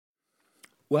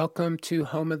Welcome to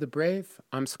Home of the Brave.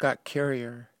 I'm Scott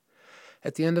Carrier.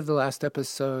 At the end of the last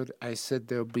episode, I said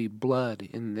there'll be blood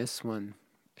in this one,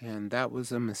 and that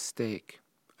was a mistake.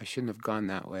 I shouldn't have gone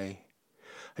that way.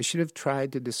 I should have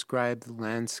tried to describe the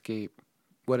landscape,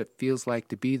 what it feels like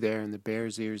to be there in the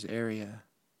Bears Ears area.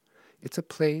 It's a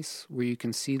place where you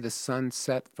can see the sun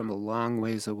set from a long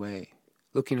ways away,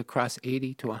 looking across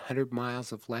 80 to 100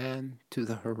 miles of land to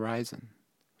the horizon.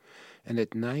 And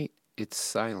at night, it's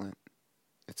silent.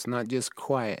 It's not just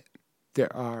quiet.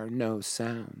 There are no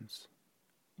sounds.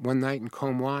 One night in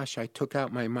Comb Wash, I took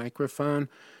out my microphone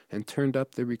and turned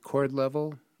up the record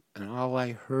level, and all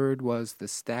I heard was the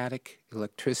static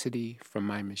electricity from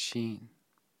my machine.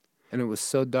 And it was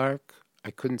so dark,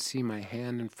 I couldn't see my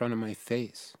hand in front of my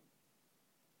face.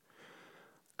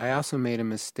 I also made a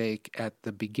mistake at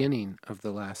the beginning of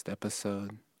the last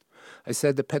episode. I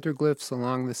said the petroglyphs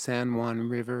along the San Juan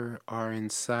River are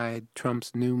inside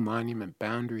Trump's new monument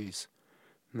boundaries.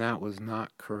 And that was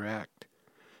not correct.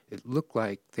 It looked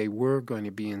like they were going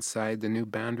to be inside the new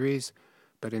boundaries,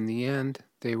 but in the end,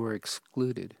 they were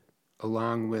excluded,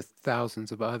 along with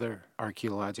thousands of other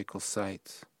archaeological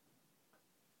sites.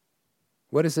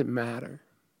 What does it matter?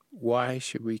 Why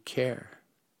should we care?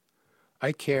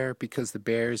 I care because the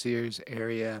Bears Ears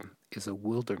area is a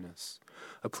wilderness,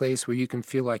 a place where you can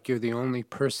feel like you're the only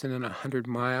person in 100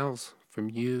 miles from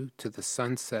you to the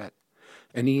sunset,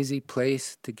 an easy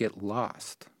place to get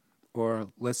lost, or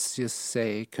let's just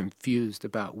say confused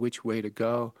about which way to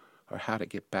go or how to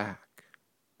get back.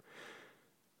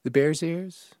 The Bears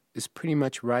Ears is pretty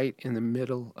much right in the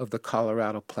middle of the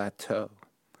Colorado Plateau,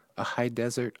 a high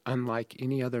desert unlike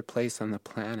any other place on the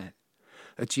planet,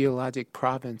 a geologic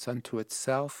province unto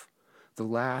itself, the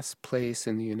last place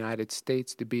in the United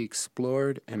States to be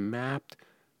explored and mapped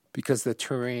because the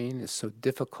terrain is so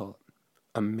difficult,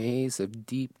 a maze of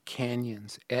deep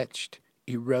canyons etched,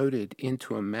 eroded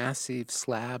into a massive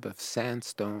slab of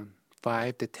sandstone,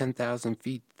 5,000 to 10,000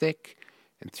 feet thick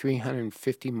and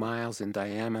 350 miles in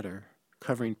diameter,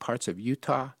 covering parts of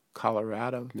Utah,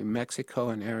 Colorado, New Mexico,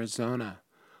 and Arizona,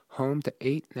 home to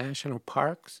 8 national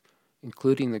parks,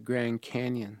 including the Grand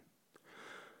Canyon.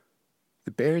 The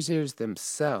Bears Ears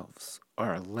themselves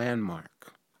are a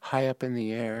landmark, high up in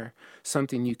the air,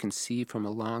 something you can see from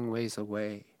a long ways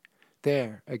away.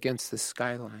 There, against the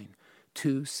skyline,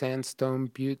 2 sandstone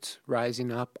buttes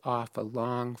rising up off a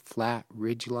long, flat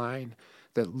ridgeline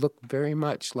that look very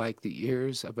much like the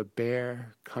ears of a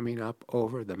bear coming up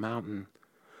over the mountain.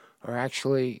 Or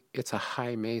actually, it's a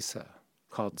high mesa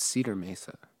called Cedar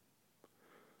Mesa.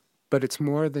 But it's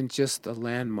more than just a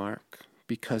landmark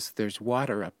because there's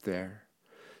water up there.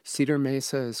 Cedar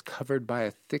Mesa is covered by a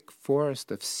thick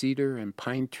forest of cedar and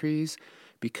pine trees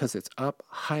because it's up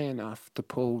high enough to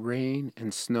pull rain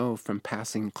and snow from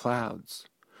passing clouds.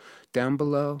 Down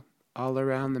below, all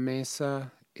around the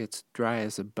mesa, it's dry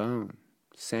as a bone,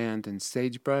 sand and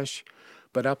sagebrush,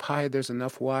 but up high there's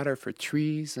enough water for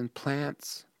trees and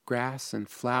plants, grass and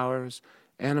flowers,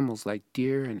 animals like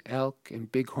deer and elk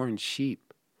and bighorn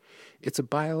sheep. It's a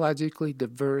biologically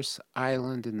diverse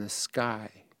island in the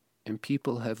sky, and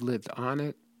people have lived on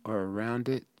it or around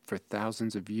it for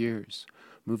thousands of years,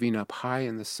 moving up high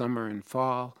in the summer and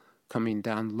fall, coming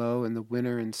down low in the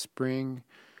winter and spring,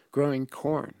 growing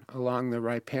corn along the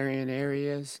riparian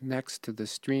areas next to the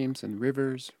streams and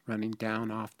rivers running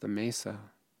down off the mesa.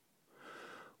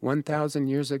 1,000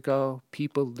 years ago,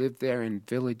 people lived there in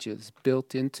villages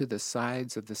built into the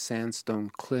sides of the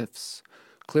sandstone cliffs,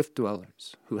 cliff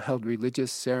dwellers who held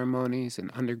religious ceremonies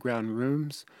in underground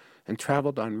rooms and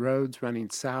traveled on roads running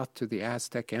south to the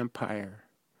Aztec Empire.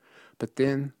 But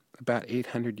then, about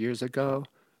 800 years ago,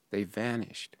 they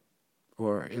vanished.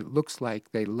 Or it looks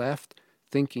like they left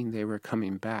thinking they were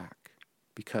coming back,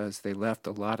 because they left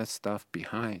a lot of stuff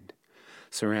behind.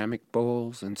 Ceramic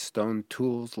bowls and stone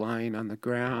tools lying on the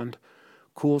ground,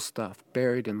 cool stuff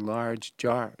buried in large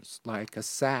jars, like a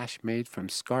sash made from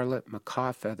scarlet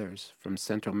macaw feathers from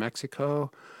central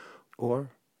Mexico,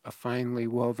 or a finely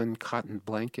woven cotton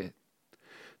blanket.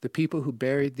 The people who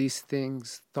buried these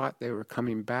things thought they were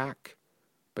coming back,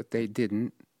 but they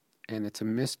didn't, and it's a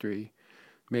mystery.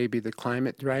 Maybe the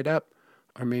climate dried up,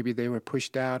 or maybe they were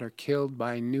pushed out or killed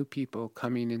by new people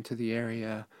coming into the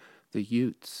area, the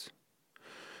Utes.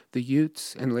 The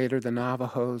Utes, and later the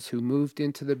Navajos, who moved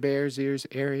into the Bears Ears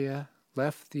area,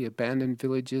 left the abandoned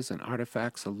villages and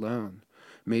artifacts alone,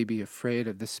 maybe afraid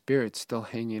of the spirits still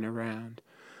hanging around.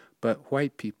 But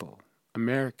white people,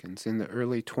 Americans in the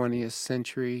early 20th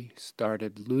century,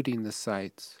 started looting the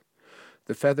sites.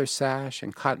 The feather sash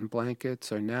and cotton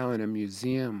blankets are now in a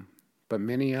museum, but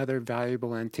many other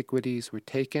valuable antiquities were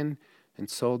taken and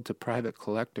sold to private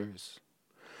collectors.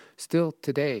 Still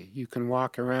today, you can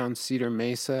walk around Cedar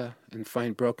Mesa and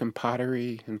find broken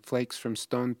pottery and flakes from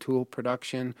stone tool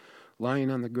production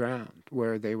lying on the ground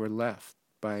where they were left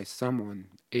by someone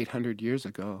 800 years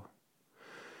ago.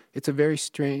 It's a very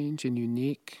strange and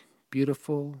unique,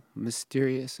 beautiful,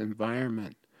 mysterious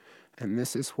environment. And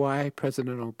this is why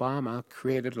President Obama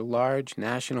created a large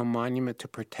national monument to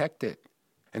protect it.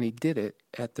 And he did it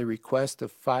at the request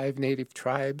of 5 native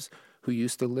tribes who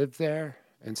used to live there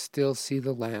and still see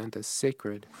the land as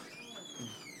sacred.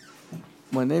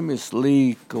 My name is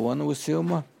Lee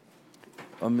Kawanawasioma.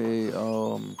 I'm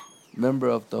a member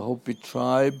of the Hopi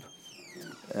tribe,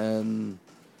 and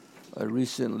I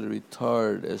recently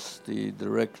retired as the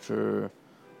director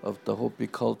of the Hopi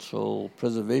Cultural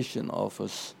Preservation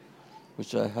Office,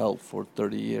 which I held for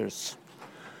 30 years.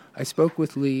 I spoke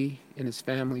with Lee in his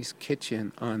family's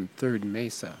kitchen on Third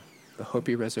Mesa, the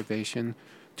Hopi Reservation,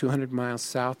 200 miles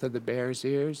south of the Bears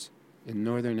Ears in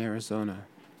northern Arizona.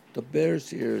 The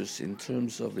Bears Ears, in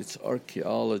terms of its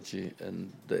archaeology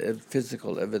and the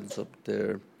physical evidence up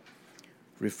there,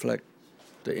 reflect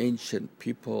the ancient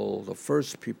people, the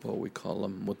first people, we call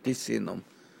them Motisinum,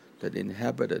 that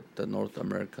inhabited the North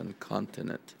American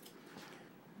continent.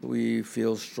 We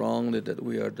feel strongly that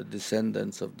we are the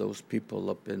descendants of those people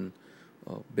up in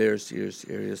Bears Ears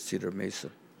area, Cedar Mesa.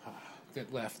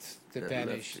 That left, that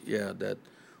vanished. Yeah, that.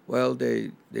 Well,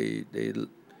 they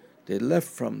left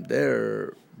from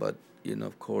there, but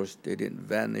of course, they didn't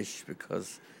vanish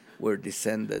because we're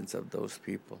descendants of those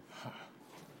people.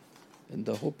 And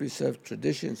the Hopis have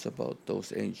traditions about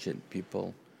those ancient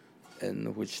people,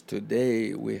 in which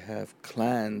today we have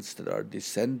clans that are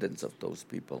descendants of those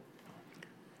people.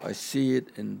 I see it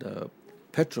in the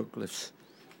petroglyphs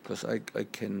because I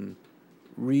can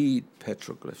read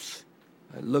petroglyphs.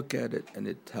 I look at it and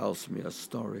it tells me a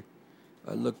story.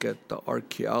 I look at the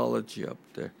archaeology up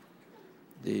there.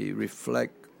 They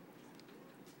reflect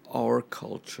our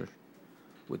culture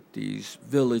with these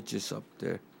villages up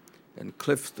there and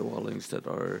cliff dwellings that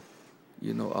are,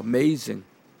 amazing.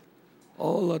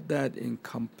 All of that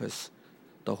encompass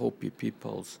the Hopi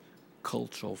people's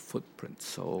cultural footprint.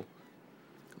 So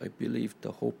I believe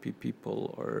the Hopi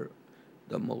people are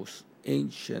the most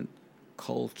ancient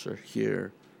culture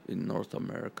here in North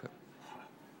America.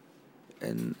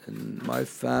 And my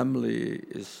family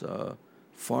is a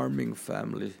farming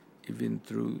family, even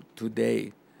through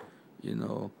today.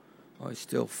 I'm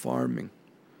still farming.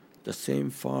 The same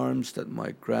farms that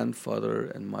my grandfather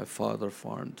and my father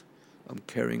farmed. I'm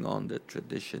carrying on the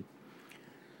tradition.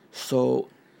 So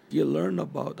you learn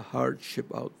about hardship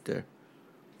out there.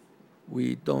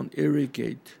 We don't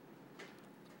irrigate,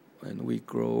 and we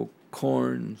grow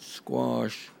corn,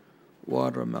 squash,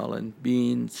 watermelon,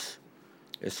 beans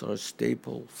as our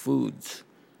staple foods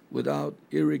without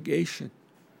irrigation.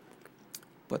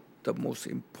 But the most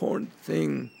important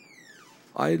thing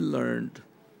I learned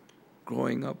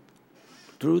growing up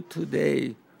through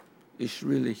today is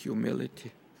really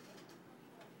humility.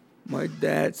 My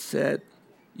dad said,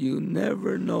 you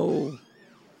never know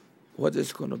what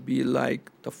it's going to be like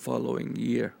the following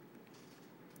year.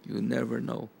 You never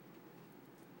know.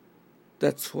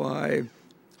 That's why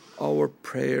our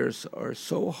prayers are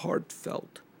so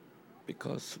heartfelt,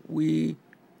 because we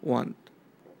want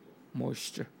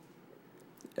moisture.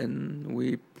 And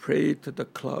we pray to the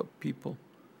cloud people.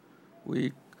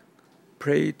 We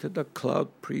pray to the cloud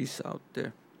priests out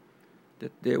there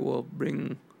that they will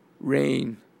bring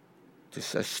rain to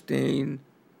sustain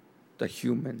the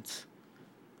humans.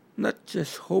 Not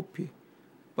just Hopi,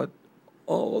 but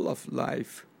all of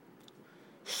life.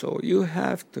 So you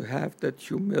have to have that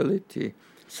humility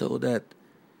so that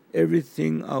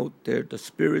everything out there, the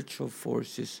spiritual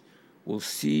forces, will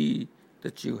see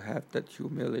that you have that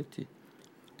humility.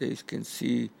 They can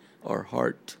see our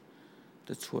heart.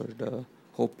 That's where the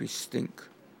Hopis think.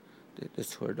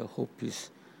 That's where the Hopis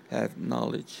have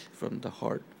knowledge from the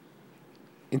heart.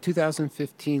 In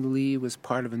 2015, Lee was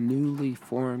part of a newly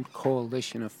formed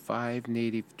coalition of 5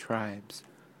 native tribes,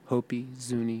 Hopi,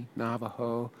 Zuni,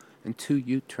 Navajo, and 2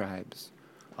 Ute tribes,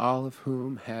 all of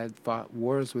whom had fought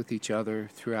wars with each other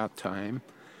throughout time,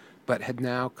 but had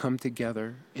now come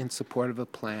together in support of a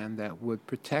plan that would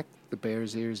protect the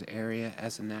Bears Ears area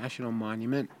as a national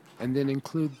monument and then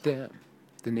include them,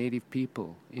 the native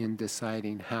people, in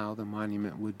deciding how the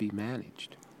monument would be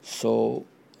managed. So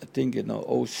I think in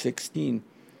 2016,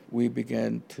 we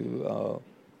began to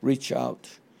reach out,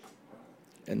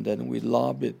 and then we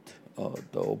lobbied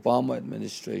the Obama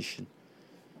administration.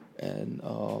 And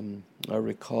I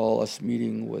recall us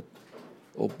meeting with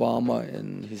Obama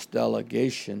and his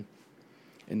delegation,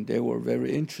 and they were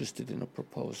very interested in a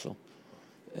proposal.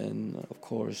 And of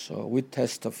course, we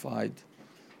testified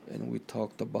and we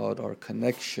talked about our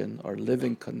connection, our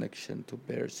living connection to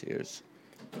Bears Ears.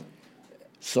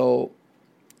 So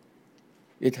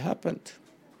it happened.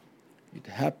 It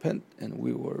happened, and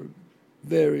we were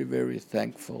very, very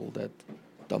thankful that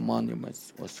the monument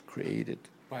was created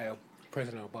By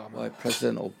President Obama. by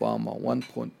President Obama.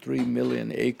 1.3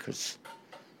 million acres,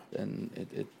 and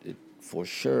it for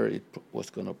sure it was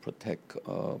going to protect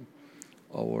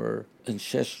our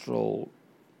ancestral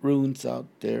ruins out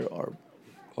there,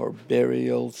 our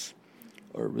burials,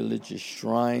 our religious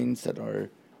shrines that are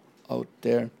out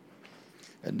there,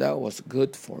 and that was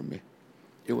good for me.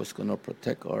 It was going to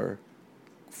protect our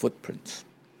footprints.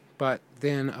 But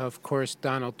then, of course,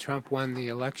 Donald Trump won the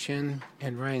election,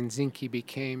 and Ryan Zinke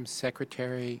became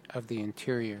Secretary of the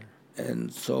Interior.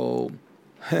 And so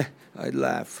I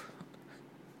laugh.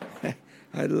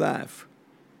 I laugh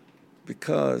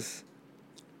because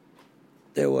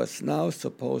there was now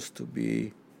supposed to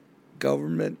be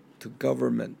government to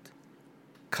government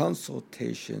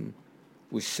consultation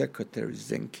with Secretary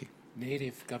Zinke.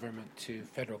 Native government to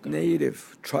federal government.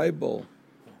 Native, tribal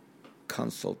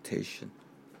consultation.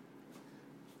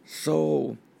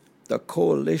 So the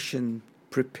coalition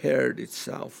prepared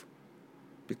itself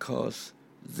because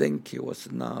Zinke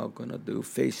was now going to do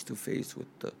face-to-face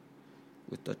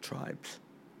with the tribes.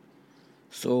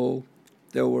 So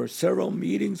there were several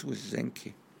meetings with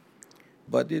Zinke,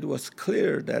 but it was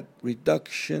clear that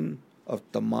reduction of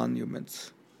the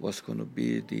monuments was going to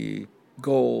be the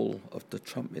goal of the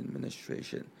Trump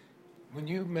administration. When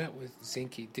you met with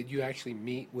Zinke, did you actually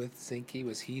meet with Zinke?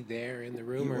 Was he there in the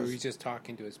room, or were you just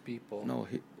talking to his people? No,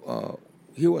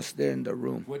 he was there in the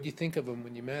room. What did you think of him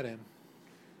when you met him?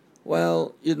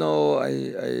 Well,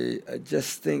 I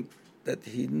just think that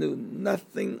he knew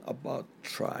nothing about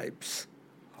tribes.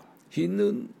 He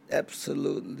knew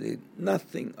absolutely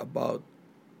nothing about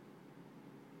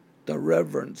the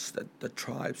reverence that the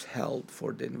tribes held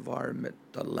for the environment,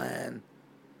 the land.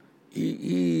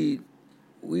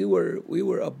 We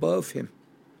were above him.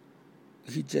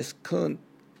 He just couldn't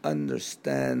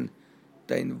understand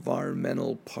the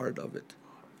environmental part of it.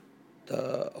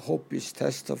 The Hopis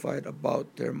testified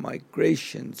about their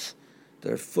migrations,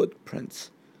 their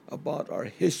footprints, about our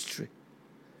history.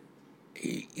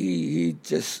 He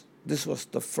just, this was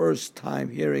the first time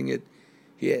hearing it.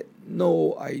 He had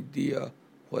no idea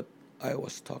what I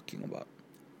was talking about.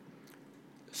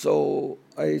 So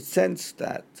I sensed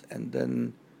that, and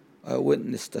then I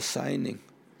witnessed the signing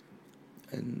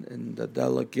and the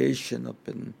delegation up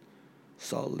in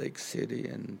Salt Lake City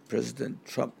and President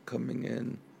Trump coming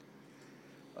in.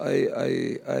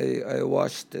 I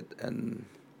watched it and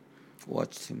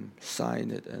watched him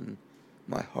sign it, and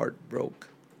my heart broke.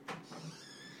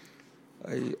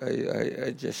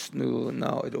 I just knew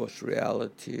now it was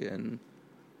reality, and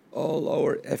all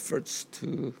our efforts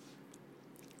to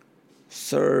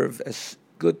serve as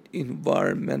good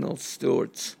environmental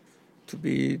stewards, to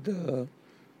be the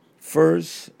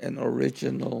first and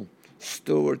original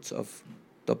stewards of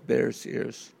the Bears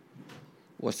Ears,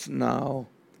 was now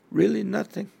really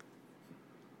nothing.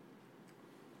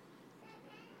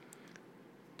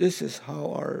 This is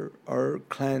how our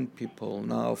clan people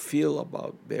now feel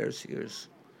about Bears Ears.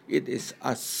 It is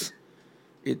us.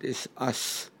 It is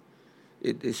us.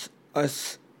 It is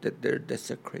us that they're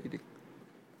desecrating.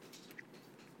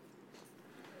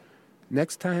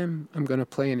 Next time, I'm going to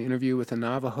play an interview with a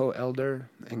Navajo elder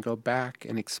and go back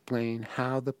and explain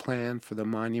how the plan for the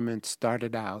monument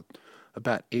started out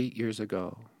about 8 years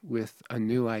ago with a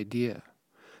new idea.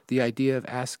 The idea of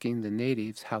asking the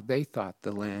natives how they thought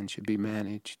the land should be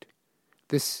managed.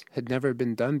 This had never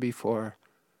been done before.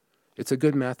 It's a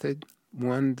good method,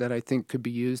 one that I think could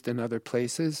be used in other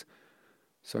places.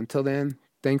 So until then,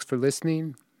 thanks for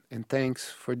listening, and thanks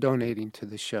for donating to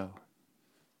the show.